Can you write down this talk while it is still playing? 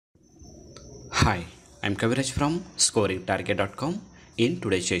Hi, I'm Kaviraj from scoringtarget.com. In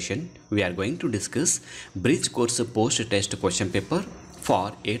today's session, we are going to discuss Bridge Course Post Test Question Paper for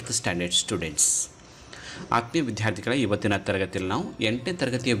 8th Standard Students. ಆತ್ಮೀಯ ವಿದ್ಯಾರ್ಥಿಗಳ ಇವತ್ತಿನ ತರಗತಿಯಲ್ಲಿ ನಾವು 8ನೇ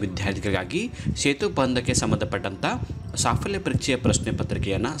ತರಗತಿಯ ವಿದ್ಯಾರ್ಥಿಗಳಿಗಾಗಿ ಸೇತು ಬಂಧಕ್ಕೆ ಸಂಬಂಧಪಟ್ಟಂಥ ಸಾಫಲ್ಯ ಪರೀಕ್ಷೆಯ ಪ್ರಶ್ನೆ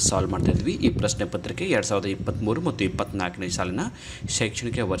ಪತ್ರಿಕೆಯನ್ನು ಸಾಲ್ವ್ ಮಾಡ್ತಾ ಇದ್ವಿ. ಈ ಪ್ರಶ್ನೆ ಪತ್ರಿಕೆ 2023 ಮತ್ತು 24ನೇ ಸಾಲಿನ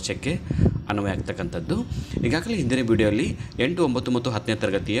ಶೈಕ್ಷಣಿಕ ವರ್ಷಕ್ಕೆ ಅನ್ವಯ ಆಗ್ತಕ್ಕಂಥದ್ದು. ಈಗಾಗಲೇ ಹಿಂದಿನ ವಿಡಿಯೋಲಿ 8, 9 ಮತ್ತು 10ನೇ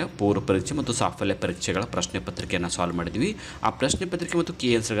ತರಗತಿಯ ಪೂರ್ವ ಪರೀಕ್ಷೆ ಮತ್ತು ಸಾಫಲ್ಯ ಪರೀಕ್ಷೆಗಳ ಪ್ರಶ್ನೆ ಪತ್ರಿಕೆಯನ್ನು ಸಾಲ್ವ್ ಮಾಡಿದ್ವಿ. ಆ ಪ್ರಶ್ನೆ ಪತ್ರಿಕೆ ಮತ್ತು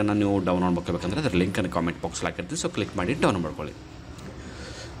ಕೀ ಆನ್ಸರ್ಗಳನ್ನು ನೀವು ಡೌನ್ಲೋಡ್ ಮಾಡ್ಕೋಬೇಕಂದ್ರೆ ಅದರ ಲಿಂಕನ್ನು ಕಾಮೆಂಟ್ ಬಾಕ್ಸ್ ಹಾಕಿರ್ತೀವಿ. ಸೊ ಕ್ಲಿಕ್ ಮಾಡಿ ಡೌನ್ಲೋಡ್ ಮಾಡ್ಕೊಳ್ಳಿ.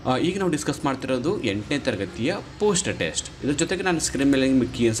 ಈಗ ನಾವು ಡಿಸ್ಕಸ್ ಮಾಡ್ತಿರೋದು 8ನೇ ತರಗತಿಯ ಪೋಸ್ಟ್ ಟೆಸ್ಟ್. ಇದ್ರ ಜೊತೆಗೆ ನಾನು ಸ್ಕ್ರೀನ್ ಮೇಲೆ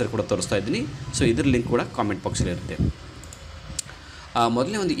ನಿಮಗೆ ಕೀ ಆನ್ಸರ್ ಕೂಡ ತೋರಿಸ್ತಾ ಇದ್ದೀನಿ. ಸೊ ಇದ್ರ ಲಿಂಕ್ ಕೂಡ ಕಾಮೆಂಟ್ ಬಾಕ್ಸಲ್ಲಿ ಇರುತ್ತೆ.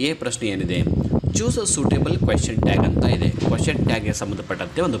 ಮೊದಲನೇ ಒಂದು ಎ ಪ್ರಶ್ನೆ ಏನಿದೆ, choose a suitable question tag ಅಂತ ಇದೆ. ಕ್ವೆಶ್ಚನ್ ಟ್ಯಾಗ್ಗೆ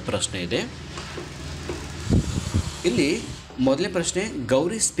ಸಂಬಂಧಪಟ್ಟಂತೆ ಒಂದು ಪ್ರಶ್ನೆ ಇದೆ. ಇಲ್ಲಿ ಮೊದಲನೇ ಪ್ರಶ್ನೆ,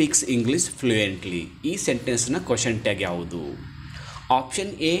 ಗೌರಿ ಸ್ಪೀಕ್ಸ್ ಇಂಗ್ಲೀಷ್ ಫ್ಲೂಯೆಂಟ್ಲಿ. ಈ ಸೆಂಟೆನ್ಸ್ನ ಕ್ವೆಶ್ಚನ್ ಟ್ಯಾಗ್ ಯಾವುದು?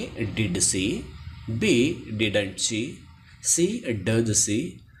 Option A did C, B didn't C, C does C,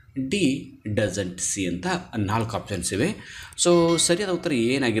 D doesn't C ಅಂತ 4 ಆಪ್ಷನ್ಸ್ ಇವೆ. ಸೊ ಸರಿಯಾದ ಉತ್ತರ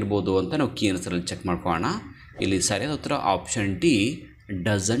ಏನಾಗಿರ್ಬೋದು ಅಂತ ನಾವು ಕೀ ಆನ್ಸರಲ್ಲಿ ಚೆಕ್ ಮಾಡ್ಕೊಳ್ಳೋಣ. ಇಲ್ಲಿ ಸರಿಯಾದ ಉತ್ತರ ಆಪ್ಷನ್ ಡಿ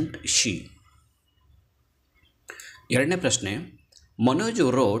ಡಸಂಟ್ ಶಿ. ಎರಡನೇ ಪ್ರಶ್ನೆ, ಮನೋಜ್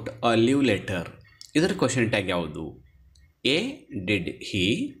ರೋಟ್ ಅ ಲೀವ್ ಲೆಟರ್. ಇದರ ಕ್ವೆಶ್ಚನ್ ಟ್ಯಾಗ್ ಯಾವುದು? A did he,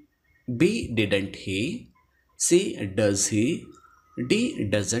 B didn't he, C does he, D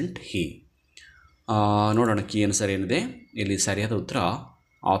doesn't ಹಿ. ನೋಡೋಣ ಕೀ ಆನ್ಸರ್ ಏನಿದೆ. ಇಲ್ಲಿ ಸರಿಯಾದ ಉತ್ತರ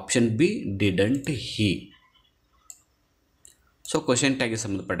option B didn't he. So question ಟ್ಯಾಗ್ಗೆ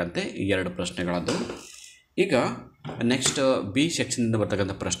ಸಂಬಂಧಪಟ್ಟಂತೆ 2 ಪ್ರಶ್ನೆಗಳದ್ದು. ಈಗ ನೆಕ್ಸ್ಟ್ ಬಿ ಸೆಕ್ಷನ್ನಿಂದ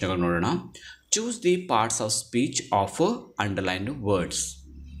ಬರ್ತಕ್ಕಂಥ ಪ್ರಶ್ನೆಗಳು ನೋಡೋಣ. Choose the parts of speech of underlined words.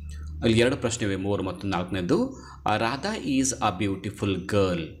 ಅಲ್ಲಿ 2 ಪ್ರಶ್ನೆ ಇವೆ, 3 ಮತ್ತು 4ನೇದು. Radha is a beautiful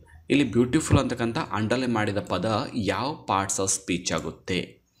girl. ಇಲ್ಲಿ ಬ್ಯೂಟಿಫುಲ್ ಅಂತಕ್ಕಂಥ ಅಂಡರ್ಲೈನ್ ಮಾಡಿದ ಪದ ಯಾವ ಪಾರ್ಟ್ಸ್ ಆಫ್ ಸ್ಪೀಚ್ ಆಗುತ್ತೆ?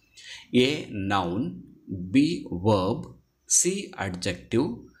 A noun, B verb, C adjective,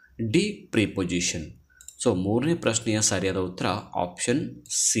 D preposition. So 3ನೇ ಪ್ರಶ್ನೆಯ ಸರಿಯಾದ ಉತ್ತರ ಆಪ್ಷನ್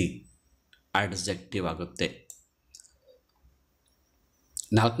ಸಿ ಅಡ್ಜೆಕ್ಟಿವ್ ಆಗುತ್ತೆ.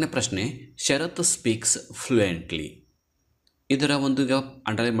 4ನೇ ಪ್ರಶ್ನೆ, ಶರತ್ ಸ್ಪೀಕ್ಸ್ ಫ್ಲೂಯೆಂಟ್ಲಿ. ಇದರ ಒಂದು ಈಗ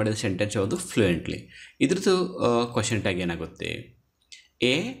ಅಂಡರ್ಲೈನ್ ಮಾಡಿದ ಸೆಂಟೆನ್ಸ್ ಯಾವುದು? ಫ್ಲೂಯೆಂಟ್ಲಿ. ಇದ್ರದ್ದು ಕ್ವೆಶ್ಚನ್ ಟ್ಯಾಗ್ ಏನಾಗುತ್ತೆ?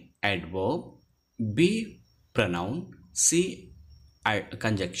 A adverb, B pronoun, C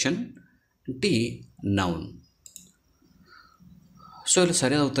conjunction, D noun. So ಇಲ್ಲಿ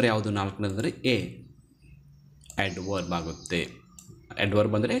ಸರಿಯಾದ ಉತ್ತರ ಯಾವುದು 4ನೇದಂದರೆ ಎ ಅಡ್ವರ್ಬ್ ಆಗುತ್ತೆ.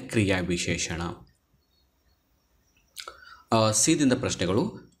 ಅಡ್ವರ್ಬ್ ಅಂದರೆ ಕ್ರಿಯಾ ವಿಶೇಷಣ. ಸಿದಿಂದ ಪ್ರಶ್ನೆಗಳು,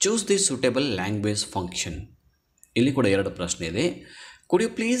 choose the suitable language function. ಇಲ್ಲಿ ಕೂಡ 2 ಪ್ರಶ್ನೆ ಇದೆ. Could you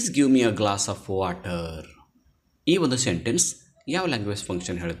please give me a glass of water. ಈ ಒಂದು ಸೆಂಟೆನ್ಸ್ ಯಾವ ಲ್ಯಾಂಗ್ವೇಜ್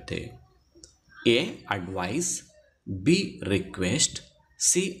ಫಂಕ್ಷನ್ ಹೇಳುತ್ತೆ? A advice, B request,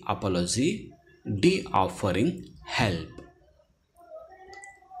 C apology, D offering help.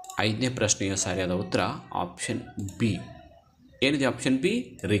 5ನೇ ಪ್ರಶ್ನೆಯ ಸರಿಯಾದ ಉತ್ತರ ಆಪ್ಷನ್ ಬಿ. ಏನಿದೆ ಆಪ್ಷನ್ ಬಿ?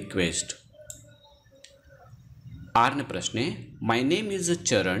 ರಿಕ್ವೆಸ್ಟ್. 6ನೇ ಪ್ರಶ್ನೆ, my name is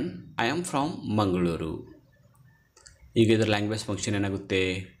Charan, I am from Mangaluru. ಈಗ ಇದರ ಲ್ಯಾಂಗ್ವೇಜ್ ಫಂಕ್ಷನ್ ಏನಾಗುತ್ತೆ?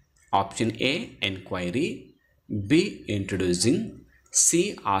 Option A enquiry, B introducing, C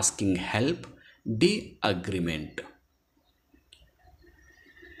asking help, D agreement.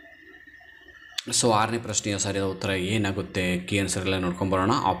 So 6ನೇ ಪ್ರಶ್ನೆಯ ಸರಿಯಾದ ಉತ್ತರ ಏನಾಗುತ್ತೆ? ಕೀ ಆನ್ಸರ್ ಎಲ್ಲ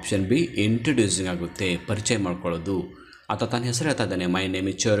ನೋಡ್ಕೊಂಬರೋಣ. ಆಪ್ಷನ್ ಬಿ ಇಂಟ್ರೊಡ್ಯೂಸಿಂಗ್ ಆಗುತ್ತೆ, ಪರಿಚಯ ಮಾಡ್ಕೊಳ್ಳೋದು. ಆತ ತನ್ನ ಹೆಸರು ಹೇಳ್ತಾ ಇದ್ದಾನೆ, my name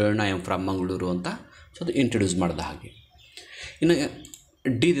is Charan, I am from Mangaluru ಅಂತ. ಸೊ ಅದು ಇಂಟ್ರೊಡ್ಯೂಸ್ ಮಾಡಿದ ಹಾಗೆ. ಇನ್ನು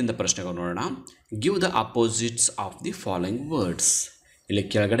ಡಿದಿಂದ ಪ್ರಶ್ನೆಗಳು ನೋಡೋಣ. Give the opposites of the following words. ಇಲ್ಲಿ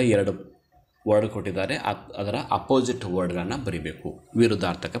ಕೆಳಗಡೆ 2 ವರ್ಡ್ ಕೊಟ್ಟಿದ್ದಾರೆ, ಅದರ ಅಪೋಸಿಟ್ ವರ್ಡ್ಗಳನ್ನು ಬರೀಬೇಕು,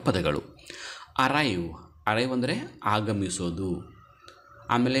 ವಿರುದ್ಧಾರ್ಥಕ ಪದಗಳು. ಅರೈವ್, ಅರೈವ್ ಅಂದರೆ ಆಗಮಿಸೋದು.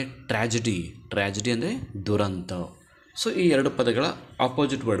 ಆಮೇಲೆ ಟ್ರ್ಯಾಜಿಡಿ, ಟ್ರ್ಯಾಜಿಡಿ ಅಂದರೆ ದುರಂತ. ಸೊ ಈ 2 ಪದಗಳ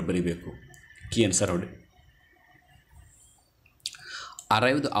ಅಪೋಸಿಟ್ ವರ್ಡ್ ಬರೀಬೇಕು. ಕೀ ಆನ್ಸರ್ ನೋಡಿ.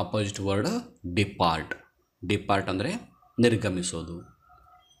 ಅರೈವ್ದ ಅಪೋಸಿಟ್ ವರ್ಡ್ ಡಿಪಾರ್ಟ್. ಡಿಪಾರ್ಟ್ ಅಂದರೆ ನಿರ್ಗಮಿಸೋದು.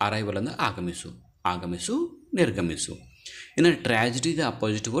 ಅರೈವಲ್ ಅಂದರೆ ಆಗಮಿಸು, ಆಗಮಿಸು, ನಿರ್ಗಮಿಸು. ಇನ್ನು ಟ್ರ್ಯಾಜಿಡಿದ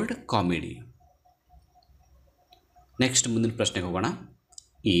ಅಪೋಸಿಟ್ ವರ್ಡ್ ಕಾಮಿಡಿ. ನೆಕ್ಸ್ಟ್ ಮುಂದಿನ ಪ್ರಶ್ನೆಗೆ ಹೋಗೋಣ.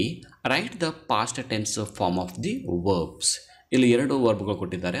 ಈ right the past tense form of the verbs. ಇಲ್ಲಿ 2 ವರ್ಬ್ಗಳು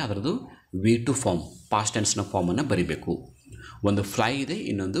ಕೊಟ್ಟಿದ್ದಾರೆ, ಅದರದ್ದು V2 ಫಾರ್ಮ್, ಪಾಸ್ಟ್ ಟೆನ್ಸ್ನ ಫಾರ್ಮನ್ನು ಬರೀಬೇಕು. ಒಂದು ಫ್ಲೈ ಇದೆ,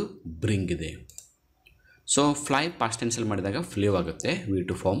 ಇನ್ನೊಂದು ಬ್ರಿಂಗ್ ಇದೆ. ಸೊ ಫ್ಲೈ ಪಾಸ್ಟ್ ಟೆನ್ಸಲ್ಲಿ ಮಾಡಿದಾಗ ಫ್ಲೇವ್ ಆಗುತ್ತೆ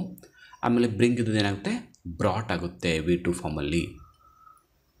V2 ಫಾರ್ಮ್. ಆಮೇಲೆ ಬ್ರಿಂಗ್ ಇದ್ದು ಏನಾಗುತ್ತೆ? ಬ್ರಾಟ್ ಆಗುತ್ತೆ V2 ಫಾರ್ಮಲ್ಲಿ.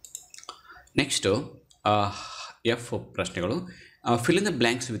 ನೆಕ್ಸ್ಟು ಎಫ್ ಪ್ರಶ್ನೆಗಳು. Fill in the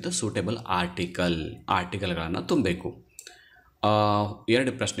blanks with suitable article. ಆರ್ಟಿಕಲ್ಗಳನ್ನು ತುಂಬಬೇಕು.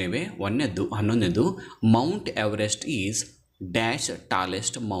 ಎರಡು ಪ್ರಶ್ನೆ ಇವೆ. ಒಂದನೇದು 11ನೇದು, Mount Everest is dash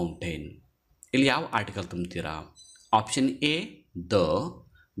tallest mountain. ಇಲ್ಲಿ ಯಾವ article ತುಂಬ್ತೀರಾ? Option A the,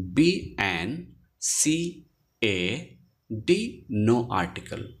 B an, C A, D no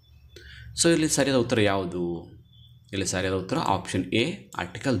article. So ಇಲ್ಲಿ ಸರಿಯಾದ ಉತ್ತರ ಯಾವುದು? ಇಲ್ಲಿ ಸರಿಯಾದ ಉತ್ತರ option A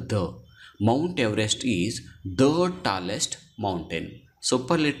article the. Mount Everest is the tallest mountain.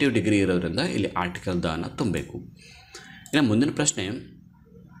 Superlative degree ಇರೋದ್ರಿಂದ ಇಲ್ಲಿ ಆರ್ಟಿಕಲ್ ದ ಅನ್ನು ತುಂಬಬೇಕು. ಇನ್ನು ಮುಂದಿನ ಪ್ರಶ್ನೆ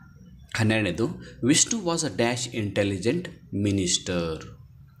 12ನೇದು, Vishnu was a dash intelligent minister.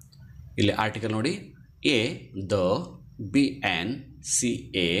 ಇಲ್ಲಿ ಆರ್ಟಿಕಲ್ ನೋಡಿ, A the, B an, C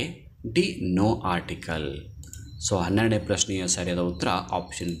A, D no article. So 12ನೇ ಪ್ರಶ್ನೆಯ ಸರಿಯಾದ ಉತ್ತರ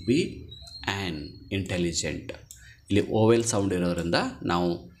ಆಪ್ಷನ್ ಬಿ ಆ್ಯನ್, ಇಂಟೆಲಿಜೆಂಟ್. ಇಲ್ಲಿ ಓವೆಲ್ ಸೌಂಡ್ ಇರೋದ್ರಿಂದ ನಾವು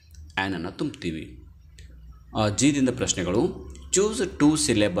ಆ್ಯನನ್ನು ತುಂಬ್ತೀವಿ. ಜಿದಿಂದ ಪ್ರಶ್ನೆಗಳು, ಚೂಸ್ 2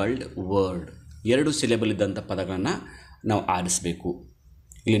 ಸಿಲೆಬಲ್ಡ್ ವರ್ಡ್. 2 ಸಿಲೆಬಲ್ ಇದ್ದಂಥ ಪದಗಳನ್ನು ನಾವು ಆರಿಸಬೇಕು.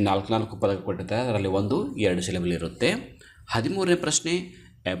 ಇಲ್ಲಿ 4 ಪದಗಳು ಕೊಟ್ಟಿರ್ತಾರೆ, ಅದರಲ್ಲಿ 1 2 ಸಿಲೆಬಲ್ ಇರುತ್ತೆ. 13ನೇ ಪ್ರಶ್ನೆ,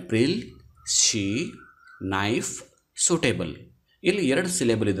 ಏಪ್ರಿಲ್, ಶಿ, ನೈಫ್, ಸೂಟೇಬಲ್. ಇಲ್ಲಿ 2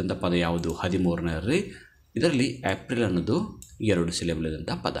 ಸಿಲೆಬಲ್ ಇದ್ದಂಥ ಪದ ಯಾವುದು? 13ನೇರಲ್ಲಿ ಇದರಲ್ಲಿ ಏಪ್ರಿಲ್ ಅನ್ನೋದು 2 ಸಿಲೆಬಲ್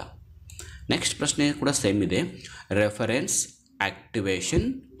ಇದ್ದಂಥ ಪದ. ನೆಕ್ಸ್ಟ್ ಪ್ರಶ್ನೆ ಕೂಡ ಸೇಮ್ ಇದೆ, ರೆಫರೆನ್ಸ್, ಆಕ್ಟಿವೇಶನ್,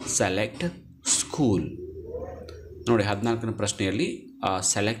 ಸೆಲೆಕ್ಟ್, ಸ್ಕೂಲ್. ನೋಡಿ 14ನೇ ಪ್ರಶ್ನೆಯಲ್ಲಿ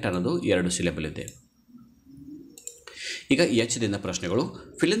ಸೆಲೆಕ್ಟ್ ಅನ್ನೋದು 2 ಸಿಲೆಬಲ್ ಇದೆ. ಈಗ ಎಚ್ದಿಂದ ಪ್ರಶ್ನೆಗಳು,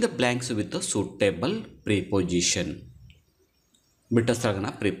 fill in the blanks with suitable preposition. ಬಿಟ್ಟ ಸ್ಥಳನ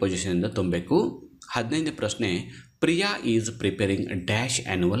ಪ್ರಿಪೊಸಿಷನಿಂದ ತುಂಬಬೇಕು. 15ನೇ ಪ್ರಶ್ನೆ, Priya is preparing dash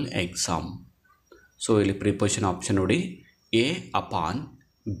annual exam. So ಇಲ್ಲಿ ಪ್ರಿಪೊಸಿಷನ್ ಆಪ್ಷನ್ ನೋಡಿ, A upon,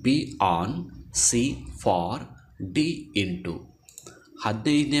 B on, C for, D into.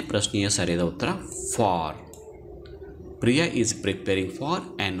 15ನೇ ಪ್ರಶ್ನೆಯ ಸರಿಯಾದ ಉತ್ತರ for. Priya is preparing for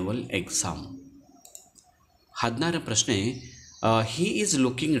annual exam. 16ನೇ ಪ್ರಶ್ನೆ, he is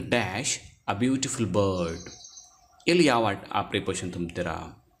looking dash a beautiful bird. ಇಲ್ಲಿ ಯಾವ ಆ preposition ತುಂಬ್ತೀರಾ?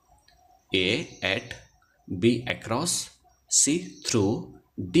 A at, B across, C through,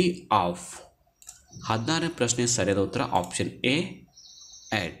 D of. 16ನೇ ಪ್ರಶ್ನೆ ಸರಿಯಾದ ಉತ್ತರ option A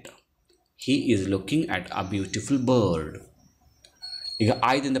at. He is looking at a beautiful bird. ಈಗ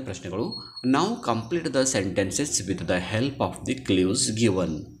 5ರಿಂದ ಪ್ರಶ್ನೆಗಳು, ನಾವು complete the sentences with the help of the clues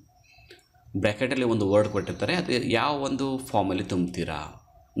given. ಬ್ರ್ಯಾಕೆಟಲ್ಲಿ ಒಂದು ವರ್ಡ್ ಕೊಟ್ಟಿರ್ತಾರೆ, ಅದು ಯಾವ ಒಂದು ಫಾರ್ಮಲ್ಲಿ ತುಂಬ್ತೀರಾ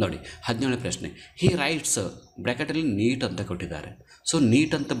ನೋಡಿ. 17ನೇ ಪ್ರಶ್ನೆ, ಹಿ ರೈಟ್ಸ್, ಬ್ರ್ಯಾಕೆಟಲ್ಲಿ ನೀಟ್ ಅಂತ ಕೊಟ್ಟಿದ್ದಾರೆ. ಸೊ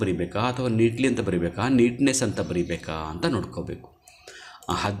ನೀಟ್ ಅಂತ ಬರೀಬೇಕಾ ಅಥವಾ ನೀಟ್ಲಿ ಅಂತ ಬರೀಬೇಕಾ, ನೀಟ್ನೆಸ್ ಅಂತ ಬರೀಬೇಕಾ ಅಂತ ನೋಡ್ಕೋಬೇಕು.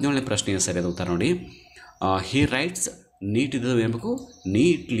 17ನೇ ಪ್ರಶ್ನೆಯ ಸರಿಯಾದ ಉತ್ತರ ನೋಡಿ, ಹಿ ರೈಟ್ಸ್ ನೀಟ್ ಇದ್ದು ಏನ್ಬೇಕು,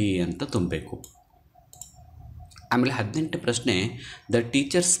 ನೀಟ್ಲಿ ಅಂತ ತುಂಬಬೇಕು. ಆಮೇಲೆ 18ನೇ ಪ್ರಶ್ನೆ, ದ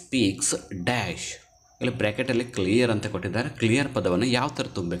ಟೀಚರ್ ಸ್ಪೀಕ್ಸ್ ಡ್ಯಾಶ್. ಇಲ್ಲಿ ಬ್ರ್ಯಾಕೆಟಲ್ಲಿ ಕ್ಲಿಯರ್ ಅಂತ ಕೊಟ್ಟಿದ್ದಾರೆ. ಕ್ಲಿಯರ್ ಪದವನ್ನು ಯಾವ ಥರ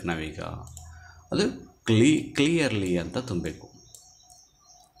ತುಂಬಬೇಕು ನಾವೀಗ? ಅದು ಕ್ಲಿಯರ್ಲಿ ಅಂತ ತುಂಬಬೇಕು.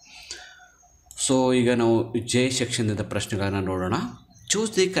 ಸೊ ಈಗ ನಾವು ಜೆ ಸೆಕ್ಷನ್ನಿಂದ ಪ್ರಶ್ನೆಗಳನ್ನು ನೋಡೋಣ.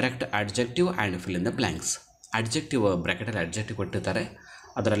 Choose the correct adjective and fill in the blanks. Adjective ಬ್ರ್ಯಾಕೆಟಲ್ಲಿ adjective ಕೊಟ್ಟಿರ್ತಾರೆ,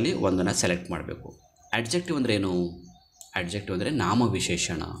 ಅದರಲ್ಲಿ ಒಂದನ್ನು ಸೆಲೆಕ್ಟ್ ಮಾಡಬೇಕು. ಅಡ್ಜೆಕ್ಟಿವ್ ಅಂದರೆ ಏನು? ಅಡ್ಜೆಕ್ಟಿವ್ ಅಂದರೆ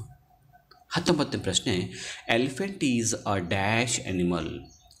ನಾಮವಿಶೇಷಣ. 19ನೇ ಪ್ರಶ್ನೆ, elephant is a dash animal.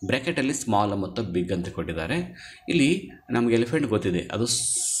 ಬ್ರ್ಯಾಕೆಟಲ್ಲಿ small ಮತ್ತು ಬಿಗ್ ಅಂತ ಕೊಟ್ಟಿದ್ದಾರೆ. ಇಲ್ಲಿ ನಮಗೆ ಎಲಿಫೆಂಟ್ ಗೊತ್ತಿದೆ, ಅದು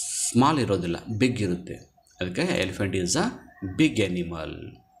ಸ್ಮಾಲ್ ಇರೋದಿಲ್ಲ, ಬಿಗ್ ಇರುತ್ತೆ. ಅದಕ್ಕೆ elephant is a big animal.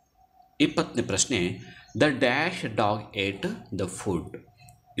 20ನೇ ಪ್ರಶ್ನೆ, the dash dog eight the food.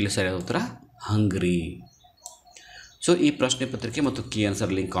 ಇಲ್ಲಿ ಸರಿಯಾದ ಉತ್ತರ ಹಂಗ್ರಿ. ಸೊ ಈ ಪ್ರಶ್ನೆ ಪತ್ರಿಕೆ ಮತ್ತು ಕೀ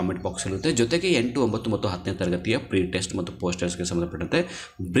ಆನ್ಸರ್ ಲಿಂಕ್ ಕಾಮೆಂಟ್ ಬಾಕ್ಸಲ್ಲಿರುತ್ತೆ. ಜೊತೆಗೆ 8, 9 ಮತ್ತು 10ನೇ ತರಗತಿಯ ಪ್ರೀ ಟೆಸ್ಟ್ ಮತ್ತು ಪೋಸ್ಟ್ ಟೆಸ್ಟ್ಗೆ ಸಂಬಂಧಪಟ್ಟಂತೆ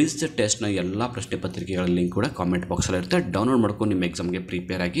ಬ್ರಿಜ್ ಟೆಸ್ಟ್ನ ಎಲ್ಲ ಪ್ರಶ್ನೆ ಪತ್ರಿಕೆಗಳ ಲಿಂಕ್ ಕೂಡ ಕಾಮೆಂಟ್ ಬಾಕ್ಸಲ್ಲಿರುತ್ತೆ. ಡೌನ್ಲೋಡ್ ಮಾಡ್ಕೊಂಡು ನಿಮ್ಮ ಎಕ್ಸಾಮ್ಗೆ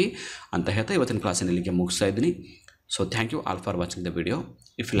ಪ್ರಿಪೇರ್ ಆಗಿ ಅಂತ ಹೇಳ್ತಾ ಇವತ್ತಿನ ಕ್ಲಾಸಿನ ಇಲ್ಲಿಗೆ ಮುಗಿಸ್ತಾ ಇದ್ದೀನಿ. So thank you all for watching the video.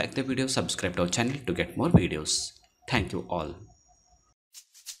 If you like the video, subscribe to our channel to get more videos. Thank you all.